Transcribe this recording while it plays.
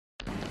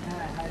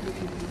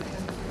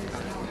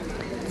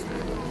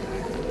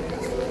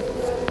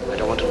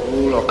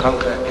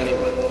conquer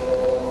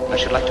anyone. I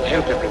should like to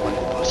help everyone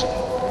if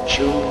possible.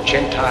 Jew,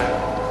 Gentile,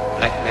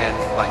 black man,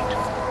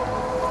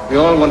 white. We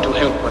all want to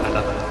help one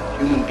another.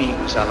 Human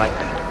beings are like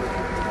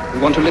that.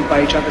 We want to live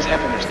by each other's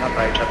happiness, not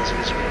by each other's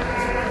misery.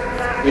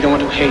 We don't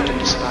want to hate and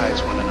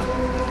despise one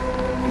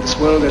another. In this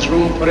world there's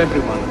room for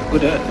everyone. The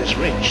good earth is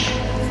rich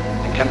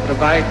and can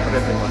provide for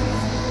everyone.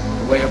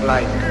 The way of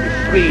life can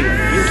be free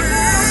and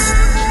beautiful.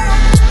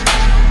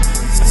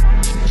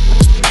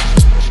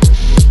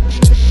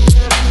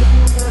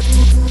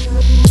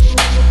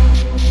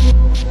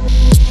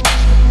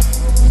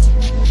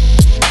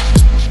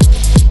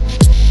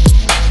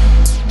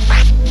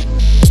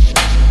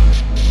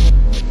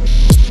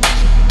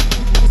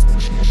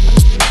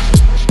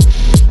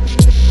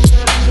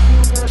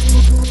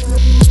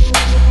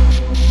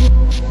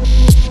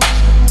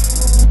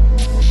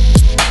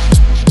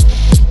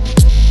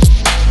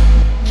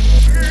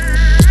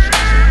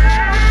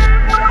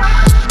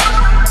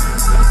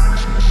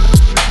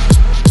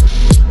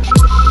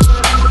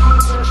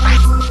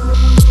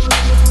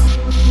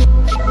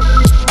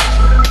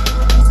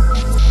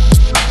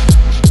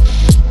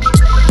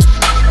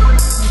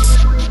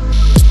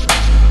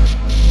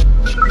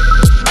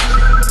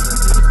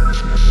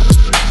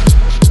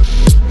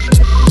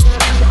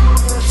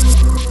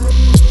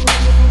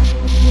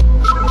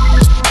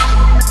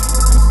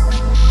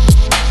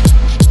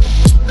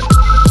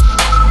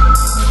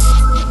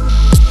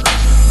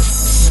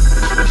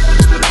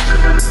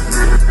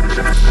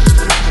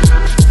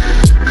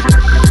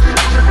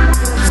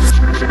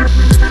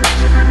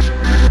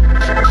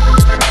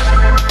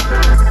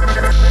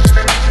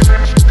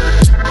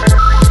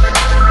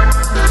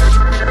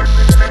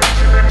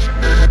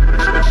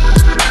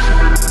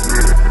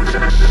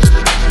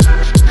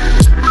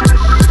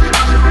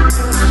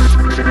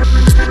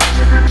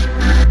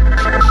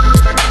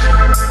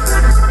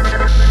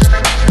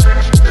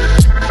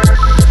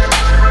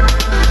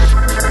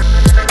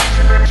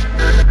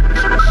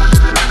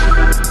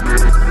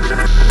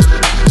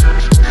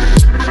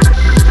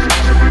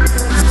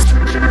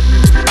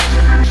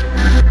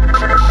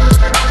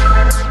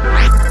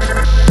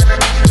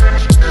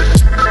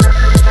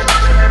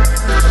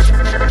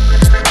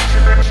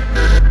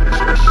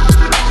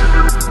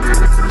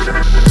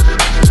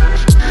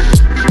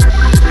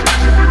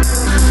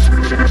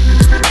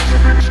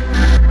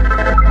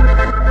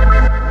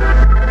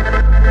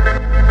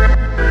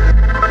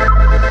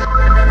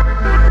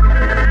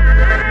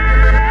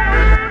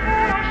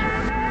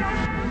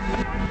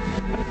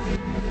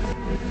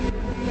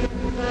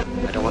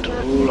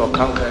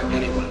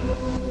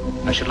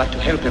 I should like to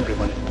help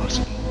everyone if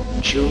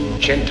possible. Jew,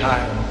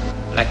 Gentile,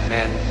 black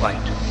man,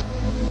 white.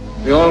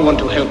 We all want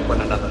to help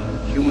one another.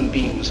 Human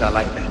beings are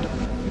like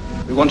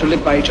that. We want to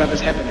live by each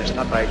other's happiness,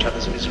 not by each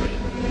other's misery.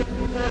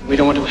 We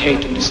don't want to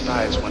hate and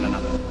despise one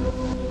another.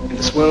 In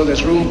this world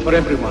there's room for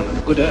everyone.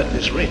 The good earth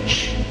is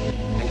rich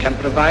and can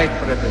provide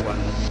for everyone.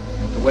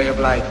 The way of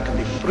life can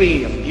be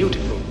free and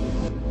beautiful.